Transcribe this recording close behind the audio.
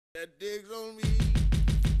that digs on me.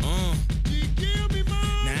 She kill me,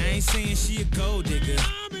 mom. Now I ain't saying she a gold digger,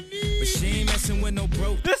 but she ain't messing with no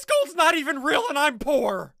broke. This gold's not even real and I'm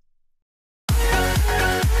poor.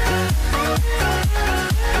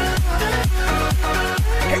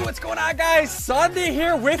 Hey, what's going on, guys? STARDEW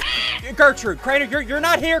here with Gertrude. Crainer, you're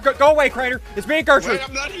not here. Go away, Crainer. It's me and Gertrude. Wait,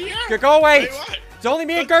 I'm not here? Go away. Wait, what? It's only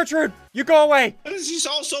me and Gertrude. You go away. She's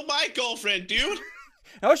also my girlfriend, dude.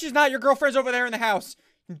 No, she's not. Your girlfriend's over there in the house.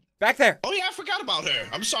 Back there. Oh, yeah, I forgot about her.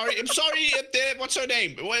 I'm sorry. What's her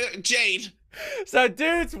name? Jade. So,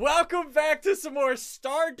 dudes, welcome back to some more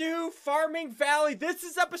Stardew Farming Valley. This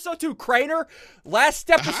is episode 2. Crainer,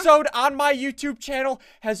 last episode on my YouTube channel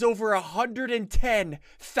has over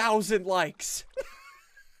 110,000 likes.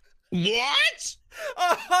 What?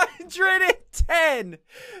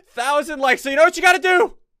 110,000 likes. So, you know what you gotta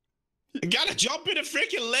do? You gotta jump in a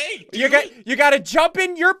freaking lake, You dude. gotta jump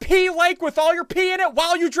in your pee lake with all your pee in it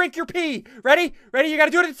while you drink your pee. Ready? Ready? You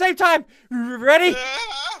gotta do it at the same time. Ready?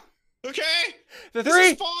 Okay. The This 3,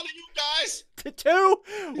 is fun, you guys. 2,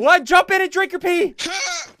 1. Jump in and drink your pee.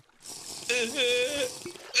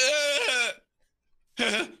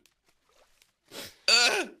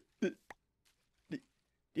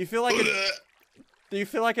 Do you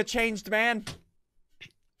feel like a changed man?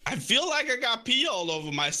 I feel like I got pee all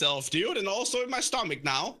over myself, dude, and also in my stomach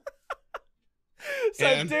now.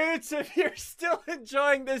 So, dudes, if you're still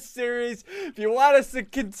enjoying this series, if you want us to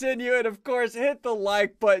continue it, of course, hit the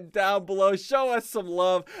like button down below. Show us some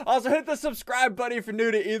love. Also, hit the subscribe button if you're new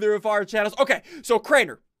to either of our channels. Okay, so,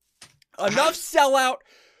 Crainer, enough sellout.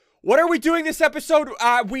 What are we doing this episode?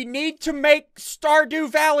 We need to make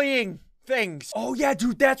Stardew Valleying things. Oh, yeah,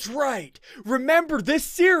 dude, that's right. Remember, this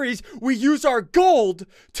series, we use our gold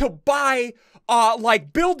to buy,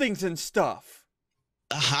 like, buildings and stuff.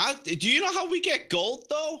 Do you know how we get gold,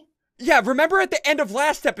 though? Yeah, remember at the end of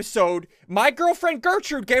last episode, my girlfriend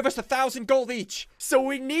Gertrude gave us 1,000 gold each. So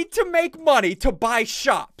we need to make money to buy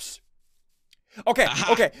shops. Okay,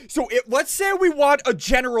 okay, so let's say we want a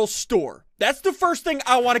general store. That's the first thing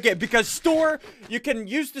I want to get, because store, you can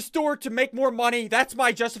use the store to make more money. That's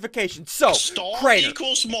my justification. So, Store Crainer,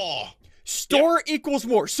 equals more. Store equals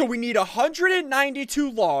more. So we need 192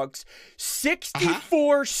 logs,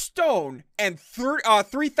 64 stone, and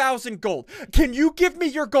 3,000 gold. Can you give me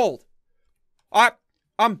your gold? No.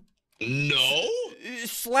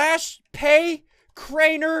 / pay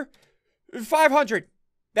Crainer 500.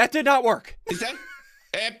 That did not work. Is that?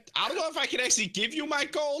 I don't know if I can actually give you my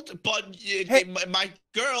gold, but Hey, my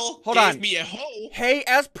girl hold gave on. me a hoe. Hey,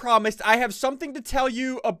 as promised, I have something to tell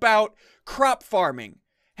you about crop farming.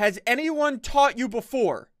 Has anyone taught you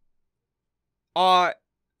before? How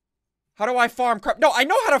do I farm crops? No, I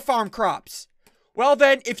know how to farm crops. Well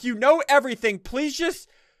then, if you know everything, please just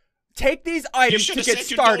take these items to get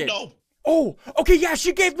started. Oh, okay, yeah,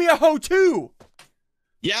 she gave me a hoe too.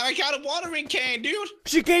 Yeah, I got a watering can, dude.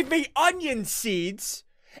 She gave me onion seeds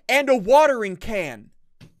and a watering can.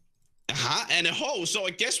 And a hoe. So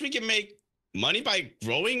I guess we can make money by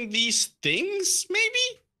growing these things,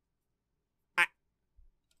 maybe?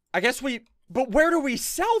 I guess but where do we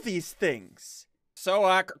sell these things?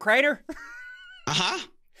 So, Crainer?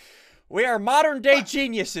 We are modern day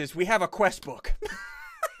geniuses. We have a quest book.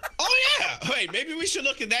 Oh, yeah. Wait, maybe we should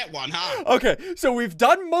look at that one, huh? Okay, so we've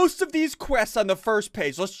done most of these quests on the first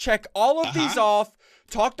page. Let's check all of these off.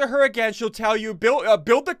 Talk to her again. She'll tell you, build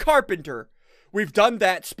the carpenter. We've done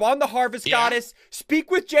that. Spawn the harvest goddess.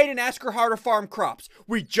 Speak with Jade and ask her how to farm crops.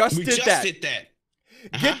 We just did that.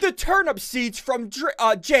 Get the turnip seeds from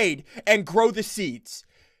Jade and grow the seeds.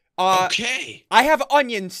 Okay. I have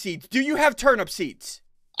onion seeds. Do you have turnip seeds?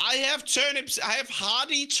 I have turnips. I have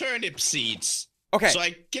hardy turnip seeds. Okay. So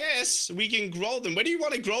I guess we can grow them. Where do you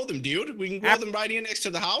want to grow them, dude? We can grow them right here next to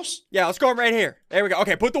the house? Yeah, let's go right here. There we go.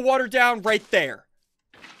 Okay, put the water down right there.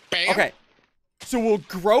 Bam. Okay. So we'll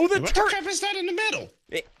grow the What the crap is that in the middle?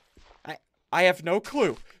 I have no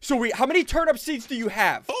clue. So how many turnip seeds do you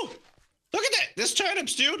have? Oh, look at that. There's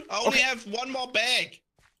turnips, dude. I only have one more bag.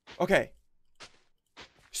 Okay.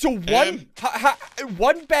 So one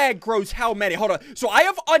bag grows how many? Hold on. So I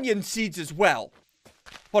have onion seeds as well.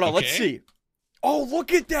 Hold on, let's see. Oh,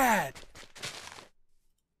 look at that.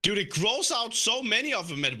 Dude, it grows out so many of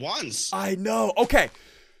them at once. I know. Okay.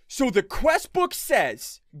 So the quest book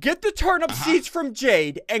says, get the turnip seeds from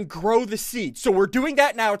Jade and grow the seeds. So we're doing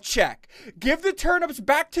that now. Check. Give the turnips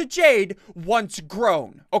back to Jade once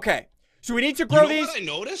grown. Okay. So we need to grow these. What I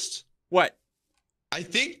noticed? What? I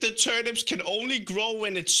think the turnips can only grow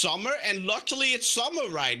when it's summer, and luckily it's summer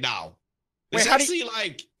right now. Wait, It's how actually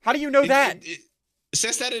like... How do you know that? It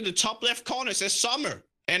says that in the top left corner. It says summer.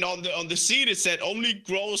 And on the seed it said only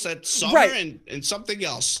grows at summer and something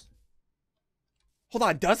else. Hold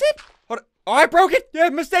on, does it? Hold on. Oh, I broke it. Yeah,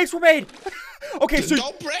 mistakes were made. Okay, so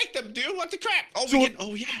don't break them, dude. What the crap?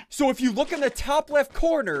 Oh, yeah. So if you look in the top left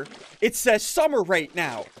corner, it says summer right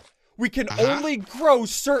now. We can only grow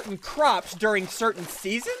certain crops during certain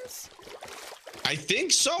seasons? I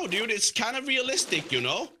think so, dude. It's kind of realistic, you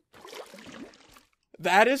know?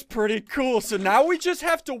 That is pretty cool. So now we just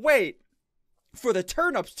have to wait for the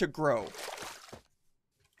turnips to grow.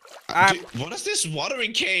 What does this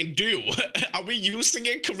watering can do? Are we using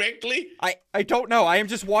it correctly? I don't know. I am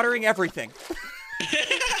just watering everything.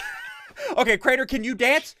 Okay, Crater, can you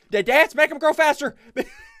dance? Dance? Make them grow faster.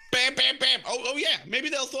 Bam, bam, bam. Oh, yeah. Maybe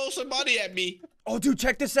they'll throw some money at me. Oh, dude,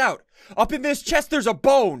 check this out. Up in this chest, there's a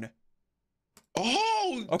bone.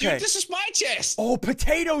 Oh, okay. Dude, this is my chest. Oh,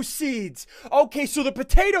 potato seeds. Okay, so the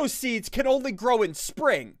potato seeds can only grow in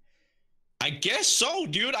spring. I guess so,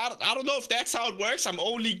 dude. I don't know if that's how it works. I'm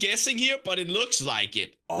only guessing here, but it looks like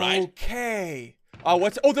it, right? Okay. Oh,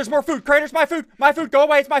 there's more food. Crater's my food. My food. Go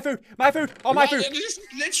away. It's my food. My food. Oh, my food. This is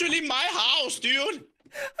literally my house, dude.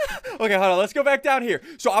 Okay, hold on. Let's go back down here.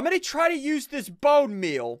 So I'm going to try to use this bone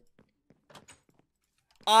meal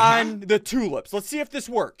on the tulips. Let's see if this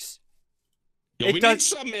works. Yo, we need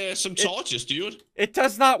some torches, dude. It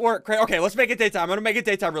does not work. Okay, let's make it daytime. I'm going to make it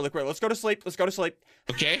daytime really quick. Let's go to sleep. Let's go to sleep.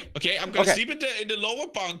 Okay. I'm going to sleep in the lower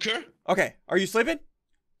bunker. Okay, are you sleeping?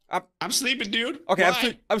 I'm sleeping, dude.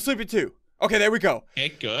 Okay, I'm sleeping too. Okay, there we go. Okay,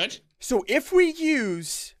 good. So if we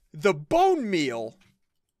use the bone meal...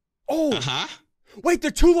 Oh, wait, the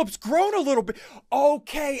tulip's grown a little bit.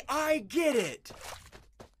 Okay, I get it.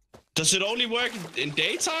 Does it only work in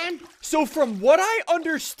daytime? So from what I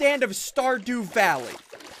understand of Stardew Valley,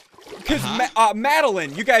 because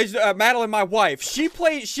Madeline, you guys, Madeline, my wife, she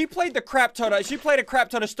played a crap ton of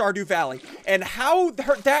Stardew Valley, and how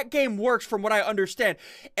that game works, from what I understand,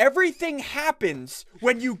 everything happens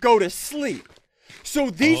when you go to sleep. So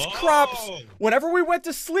these crops, whenever we went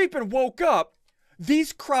to sleep and woke up,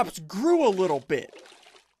 these crops grew a little bit.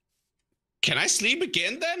 Can I sleep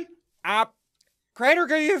again then? Crater,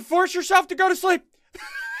 can you force yourself to go to sleep?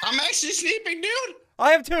 I'm actually sleeping, dude.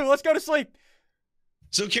 I am too. Let's go to sleep.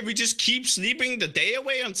 So can we just keep sleeping the day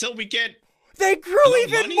away until we get... They grew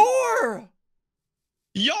even more.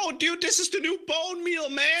 Yo, dude, this is the new bone meal,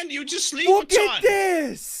 man. You just sleep Look a ton. at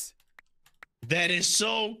this. That is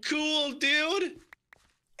so cool, dude.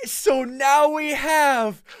 So now we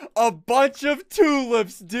have a bunch of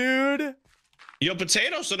tulips, dude. Your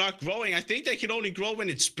potatoes are not growing. I think they can only grow when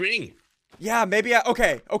it's spring. Yeah, maybe.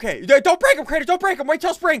 Okay. Don't break them, Crater. Don't break them. Wait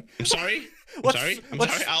till spring. I'm sorry. I'm sorry.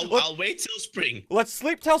 I'll wait till spring. Let's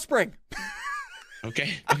sleep till spring.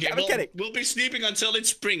 Okay. I'm kidding. We'll be sleeping until it's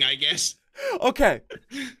spring, I guess. Okay.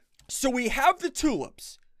 So we have the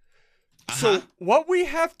tulips. So what we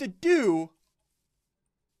have to do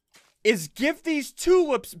is give these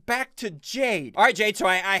tulips back to Jade. All right, Jade. So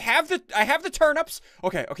I have the turnips.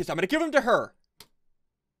 Okay. So I'm gonna give them to her.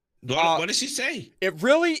 What does she say? It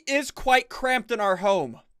really is quite cramped in our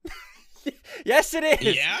home. Yes, it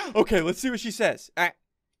is. Yeah? Okay, let's see what she says. All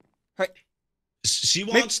right. She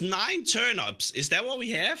wants 9 turnips. Is that what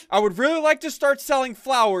we have? I would really like to start selling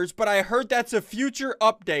flowers, but I heard that's a future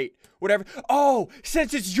update. Whatever. Oh,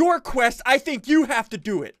 since it's your quest, I think you have to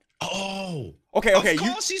do it. Oh. Okay. Of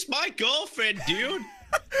course, she's my girlfriend, dude.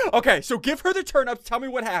 Okay, so give her the turnips. Tell me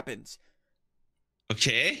what happens.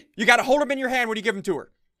 Okay. You got to hold them in your hand when you give them to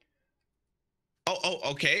her.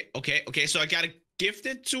 Okay. So I gotta gift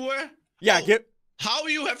it to her? Yeah, How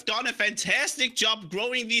you have done a fantastic job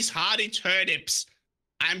growing these hardy turnips.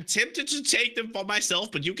 I'm tempted to take them for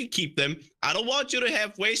myself, but you can keep them. I don't want you to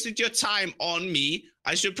have wasted your time on me.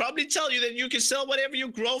 I should probably tell you that you can sell whatever you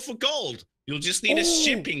grow for gold. You'll just need a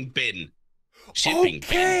shipping bin.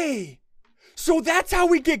 Okay. So that's how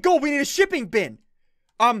we get gold. We need a shipping bin.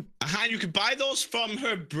 You can buy those from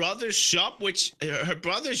her brother's shop, which her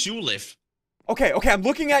brother's Ulif. Okay, I'm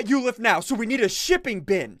looking at Ulif now, so we need a shipping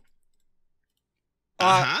bin.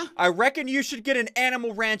 I reckon you should get an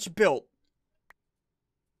animal ranch built.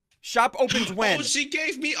 Shop opens when? Oh, she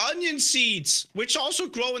gave me onion seeds, which also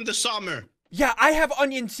grow in the summer. Yeah, I have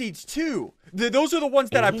onion seeds too. Those are the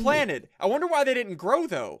ones that I planted. I wonder why they didn't grow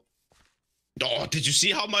though. Oh, did you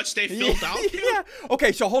see how much they filled out? Yeah.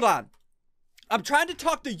 Okay, so hold on. I'm trying to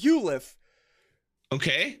talk to Ulif.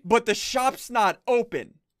 Okay. But the shop's not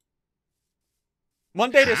open.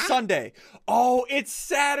 Monday to Sunday. Oh, it's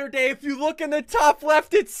Saturday. If you look in the top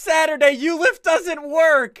left, it's Saturday. Ulif doesn't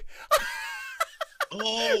work.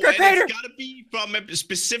 Oh, and it's gotta be from a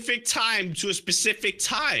specific time to a specific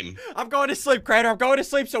time. I'm going to sleep, Crater. I'm going to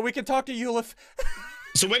sleep so we can talk to Ulif.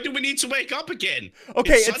 So when do we need to wake up again?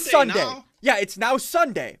 Okay, it's Sunday. Now? Yeah, it's now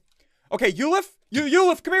Sunday. Okay, Ulif,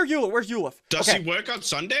 Ulif, come here, Ulif. Where's Ulif? Does he work on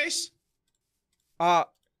Sundays? Hold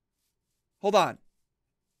on.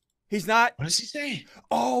 He's not. What does he say?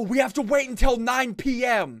 Oh, we have to wait until 9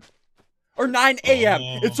 p.m. Or 9 a.m.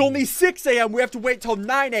 It's only 6 a.m. We have to wait till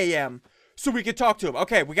 9 a.m. so we can talk to him.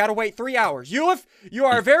 Okay, we got to wait 3 hours. Ulif, you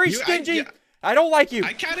are very stingy. I don't like you.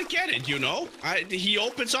 I kind of get it, you know? He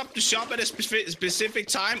opens up the shop at a specific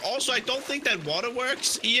time. Also, I don't think that water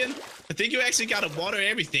works, Ian. I think you actually got to water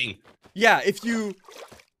everything. Yeah, if you...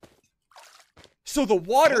 So the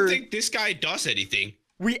water... I don't think this guy does anything.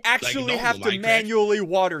 We actually have to manually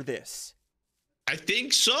water this. I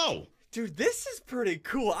think so. Dude, this is pretty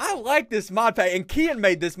cool. I like this mod pack. And Kian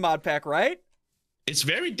made this mod pack, right? It's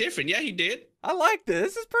very different. Yeah, he did. I like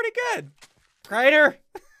this. This is pretty good. Crater.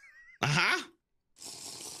 Uh-huh.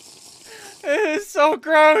 It is so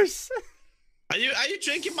gross. Are you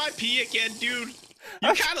drinking my pee again, dude?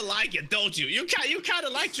 You kind of like it, don't you? You kind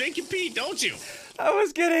of like drinking pee, don't you? I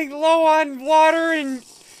was getting low on water and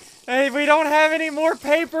we don't have any more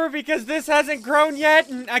paper because this hasn't grown yet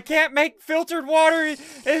and I can't make filtered water. It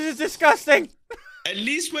is disgusting. At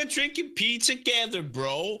least we're drinking pee together,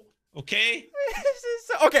 bro. Okay?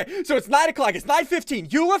 Okay, so it's 9 o'clock. It's 9:15.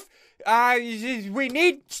 Ulif, we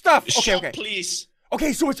need stuff. Okay. Please.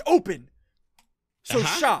 Okay, so it's open. So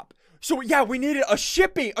shop. So yeah, we needed a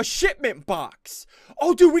shipment box.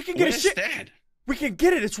 Oh, dude, we can get We can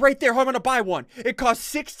get it. It's right there. I'm gonna buy one. It costs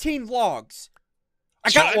 16 logs.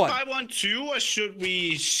 I got one. Should I buy one too, or should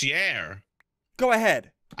we share? Go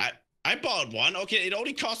ahead. I bought one. Okay, it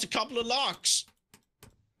only costs a couple of logs.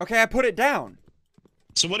 Okay, I put it down.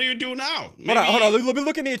 So what do you do now? Hold on. Let me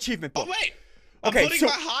look in the achievement book. Oh wait. I'm putting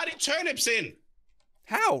my hardy turnips in.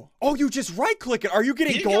 How? Oh, you just right-click it. Are you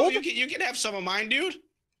getting gold? You can have some of mine, dude.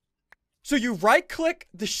 So you right-click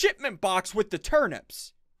the shipment box with the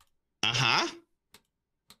turnips. Uh-huh.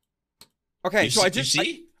 Okay, so I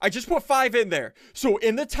just put 5 in there. So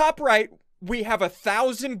in the top right, we have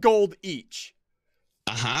 1,000 gold each.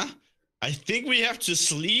 Uh-huh. I think we have to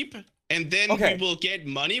sleep, and then we will get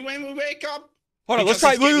money when we wake up. Hold on, let's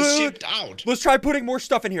try. Let's try putting more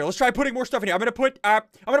stuff in here. I'm gonna put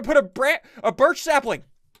a birch sapling.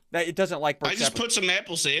 That it doesn't like birch sapling. I just put some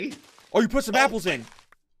apples in. Oh, you put some apples in.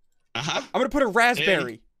 Uh-huh. I'm gonna put a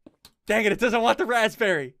raspberry. Dang it doesn't want the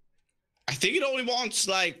raspberry. I think it only wants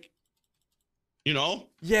like, you know,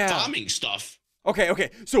 farming stuff. Okay.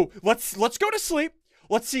 So let's go to sleep.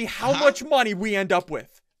 Let's see how much money we end up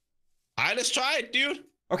with. All right, let's try it, dude.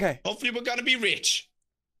 Okay. Hopefully we're gonna be rich.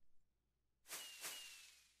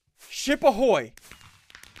 Ship ahoy.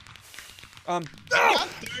 I got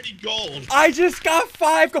 30 gold. I just got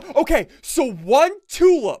 5 gold. Okay, so 1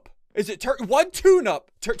 tulip. Is it one turnip?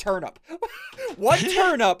 Turnip. 1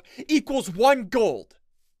 turnip equals 1 gold.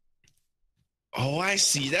 Oh, I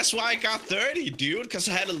see. That's why I got 30, dude, because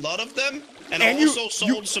I had a lot of them. And I also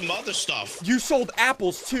sold some other stuff. You sold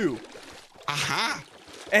apples, too. Uh-huh.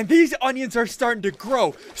 And these onions are starting to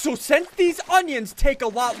grow. So since these onions take a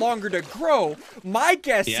lot longer to grow, my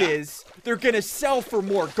guess is they're going to sell for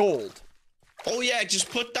more gold. Oh, yeah. I just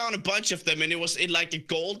put down a bunch of them, and it was in like a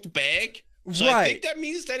gold bag. So I think that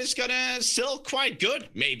means that it's going to sell quite good.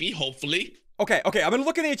 Maybe, hopefully. Okay. I'm going to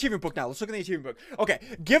look in the achievement book now. Let's look in the achievement book. Okay.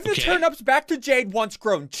 Give the turnips back to Jade once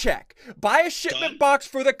grown. Check. Buy a shipment box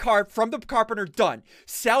for the from the carpenter. Done.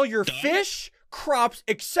 Sell your fish, crops,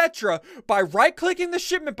 etc. by right-clicking the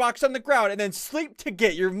shipment box on the ground and then sleep to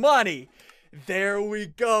get your money. There we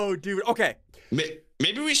go, dude. Okay.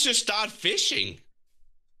 Maybe we should start fishing.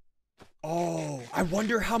 Oh, I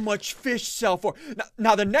wonder how much fish sell for.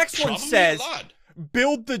 Now the next one says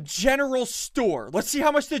build the general store. Let's see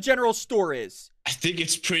how much the general store is. I think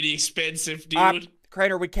it's pretty expensive, dude.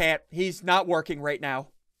 Crater, we can't. He's not working right now.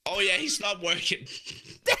 Oh, yeah, he's not working.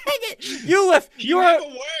 Dang it! Ulif, he never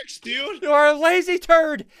works, dude. You are a lazy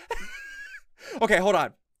turd. Okay, hold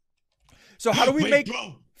on. So how do we make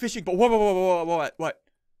fishing boat? Whoa, what?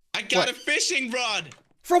 I got a fishing rod.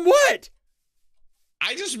 From what?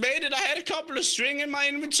 I just made it. I had a couple of string in my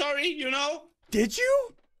inventory, you know? Did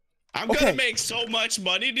you? I'm gonna make so much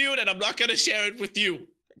money, dude, and I'm not gonna share it with you.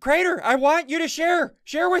 Crater, I want you to share.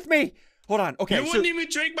 Share with me. Hold on. Okay. You wouldn't even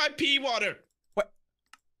drink my pea water. What?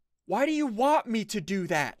 Why do you want me to do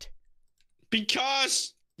that?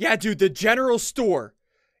 Because. Yeah, dude, the general store.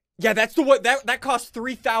 Yeah, that's the one that costs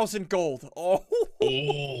 3,000 gold. Oh.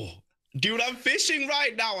 Dude, I'm fishing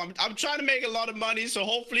right now. I'm trying to make a lot of money, so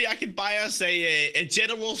hopefully I can buy us a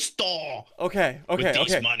general store. Okay. With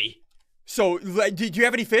this money. So, do you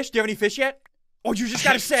have any fish? Do you have any fish yet? Oh, you just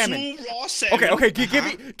got a salmon. 2 raw salmon. Okay,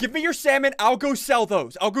 give me your salmon. I'll go sell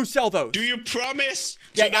those. Do you promise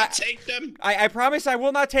to not take them? I promise I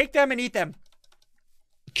will not take them and eat them.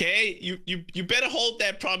 Okay, you better hold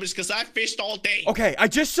that promise because I fished all day. Okay, I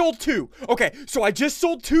just sold 2. Okay, so I just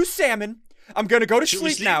sold 2 salmon. I'm gonna go to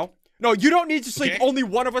sleep now. No, you don't need to sleep. Okay. Only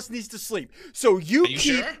one of us needs to sleep. So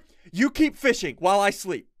you keep fishing while I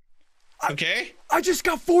sleep. Okay. I just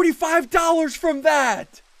got $45 from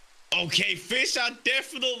that. Okay, fish are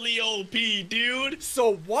definitely OP, dude.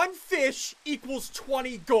 So 1 fish equals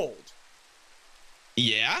 20 gold.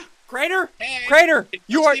 Yeah. Crainer, it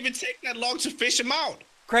doesn't even take that long to fish them out.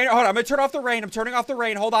 Crainer, hold on. I'm gonna turn off the rain. I'm turning off the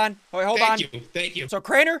rain. Hold on. Thank you. So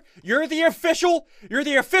Crainer, you're the official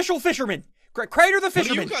fisherman. Crainer the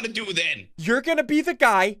fisherman. What are you gonna do then? You're gonna be the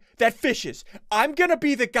guy that fishes. I'm gonna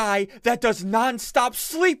be the guy that does non-stop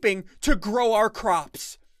sleeping to grow our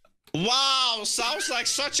crops. Wow, sounds like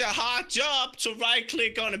such a hard job to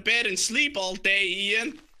right-click on a bed and sleep all day,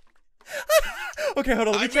 Ian. Okay, hold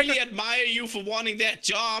on. I really admire you for wanting that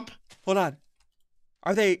job. Hold on.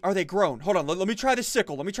 Are they grown? Hold on. Let me try the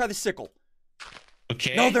sickle.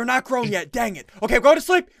 Okay. No, they're not grown yet. Dang it. Okay, go to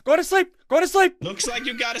sleep. Looks like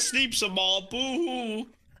you gotta sleep some more. Boo-hoo.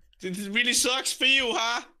 This really sucks for you,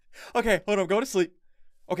 huh? Okay, hold on. Go to sleep.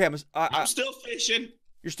 Okay, I'm still fishing.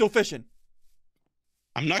 You're still fishing.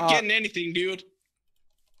 I'm not getting anything, dude.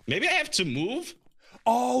 Maybe I have to move?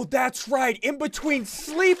 Oh, that's right. In between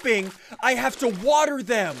sleeping, I have to water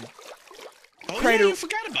them. Oh, Crainer, yeah, you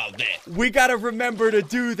forgot about that. We gotta remember to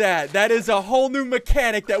do that. That is a whole new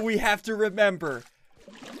mechanic that we have to remember.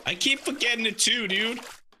 I keep forgetting it too, dude.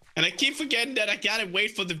 And I keep forgetting that I gotta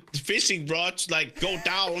wait for the fishing rod to, like, go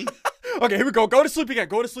down. Okay, here we go. Go to sleep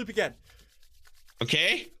again.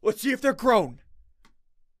 Okay. Let's see if they're grown.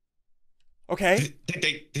 Okay.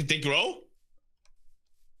 Did they grow?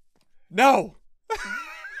 No.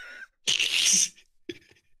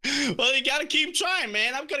 Well, you gotta keep trying,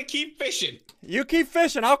 man. I'm gonna keep fishing. You keep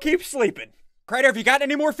fishing, I'll keep sleeping. Crainer, have you got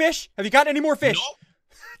any more fish? Nope.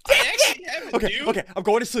 I actually haven't, dude. Okay, I'm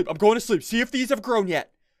going to sleep. See if these have grown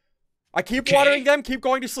yet. I keep watering them, keep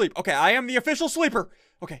going to sleep. Okay, I am the official sleeper.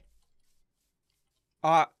 Okay.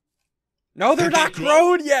 No, they're not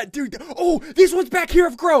grown yet, dude. Oh, these ones back here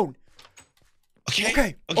have grown.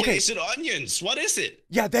 Okay. Is it onions? What is it?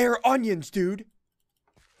 Yeah, they are onions, dude.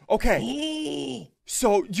 Okay. Ooh.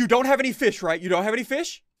 So, you don't have any fish, right? You don't have any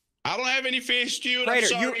fish? I don't have any fish, dude. Crainer,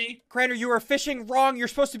 I'm sorry. Crainer, you are fishing wrong. You're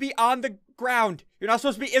supposed to be on the ground. You're not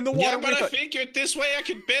supposed to be in the water. Yeah, but I figured this way I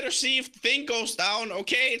could better see if the thing goes down.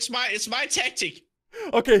 Okay, it's my tactic.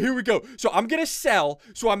 Okay, here we go. So I'm gonna sell.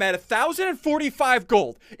 So I'm at 1,045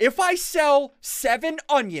 gold. If I sell 7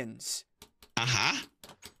 onions.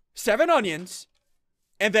 7 onions,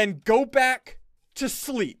 and then go back to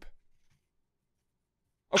sleep.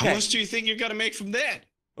 Okay. How much do you think you're gonna make from that?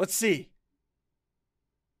 Let's see.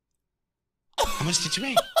 How much did you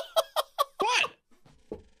make? What?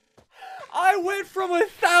 I went from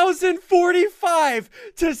 1,045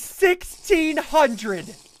 to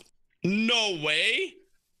 1,600. No way.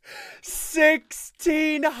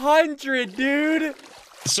 1,600, dude.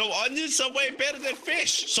 So onions are way better than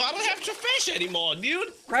fish. So I don't have to fish anymore,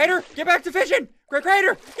 dude. Crainer, get back to fishing.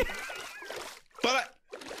 Crainer. But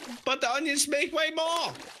the onions make way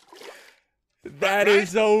more. That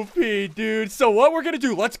is OP, dude. So what we're gonna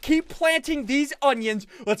do, let's keep planting these onions.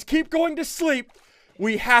 Let's keep going to sleep.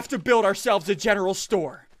 We have to build ourselves a general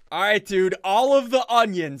store. All right, dude. All of the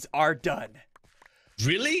onions are done.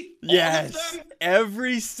 Really? Yes. All of them?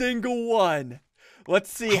 Every single one.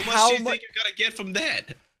 Let's see how much do you think you're gonna get from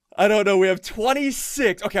that? I don't know. We have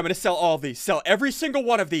 26. Okay, I'm gonna sell all of these. Sell every single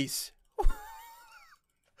one of these.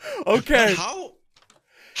 Okay. But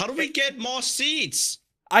how do we get more seeds?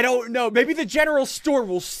 I don't know. Maybe the general store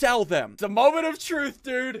will sell them. It's a moment of truth,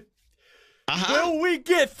 dude. Will we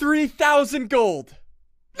get 3,000 gold?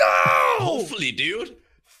 No! Hopefully, dude.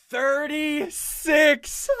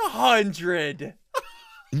 3,600.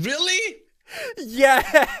 Really?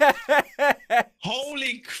 Yeah.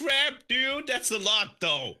 Holy crap, dude. That's a lot,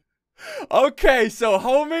 though. Okay, so,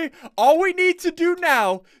 homie, all we need to do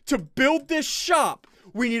now to build this shop,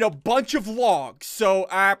 we need a bunch of logs. So,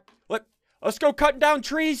 let's go cutting down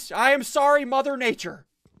trees. I am sorry, Mother Nature.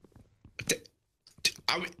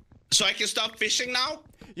 So I can stop fishing now?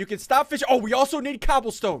 You can stop fishing. Oh, we also need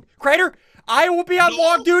cobblestone. Crainer, I will be on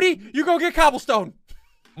log duty. You go get cobblestone.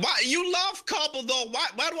 Why? You love cobble, though. Why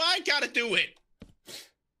do I gotta do it?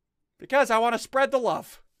 Because I want to spread the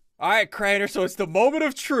love. All right, Crainer, so it's the moment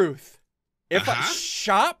of truth. If I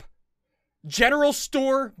shop, general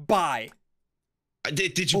store, buy.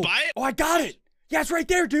 Did you buy it? Oh, I got it. Yeah, it's right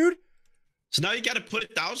there, dude. So now you gotta put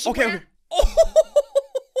it down somewhere? Okay. Oh,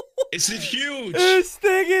 Is it huge? this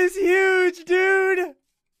thing is huge, dude.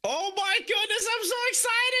 Oh my goodness, I'm so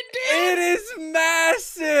excited, dude! It is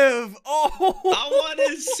massive. Oh. I want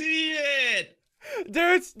to see it.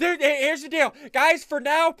 Dude, hey, here's the deal. Guys, for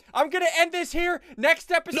now, I'm going to end this here.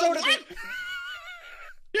 Next episode No, of what?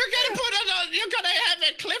 You're gonna have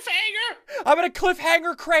a cliffhanger? I'm gonna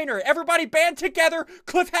cliffhanger Craner. Everybody band together,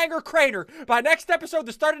 cliffhanger Craner. By next episode,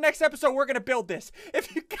 the start of next episode, we're gonna build this.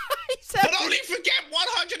 If you guys have... But only forget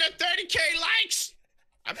 130k likes.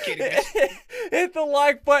 I'm kidding. Hit the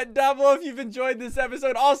like button down below if you've enjoyed this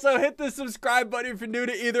episode. Also, hit the subscribe button if you're new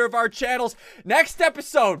to either of our channels. Next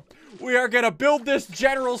episode, we are gonna build this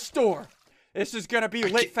general store. This is gonna be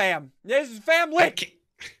lit fam. This is fam lit.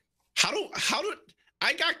 How do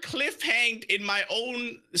I got cliffhanged in my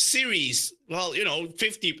own series? Well, you know,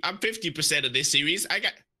 I'm 50% of this series.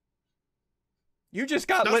 You just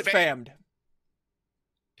got lit fammed.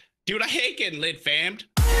 Dude, I hate getting lit fammed.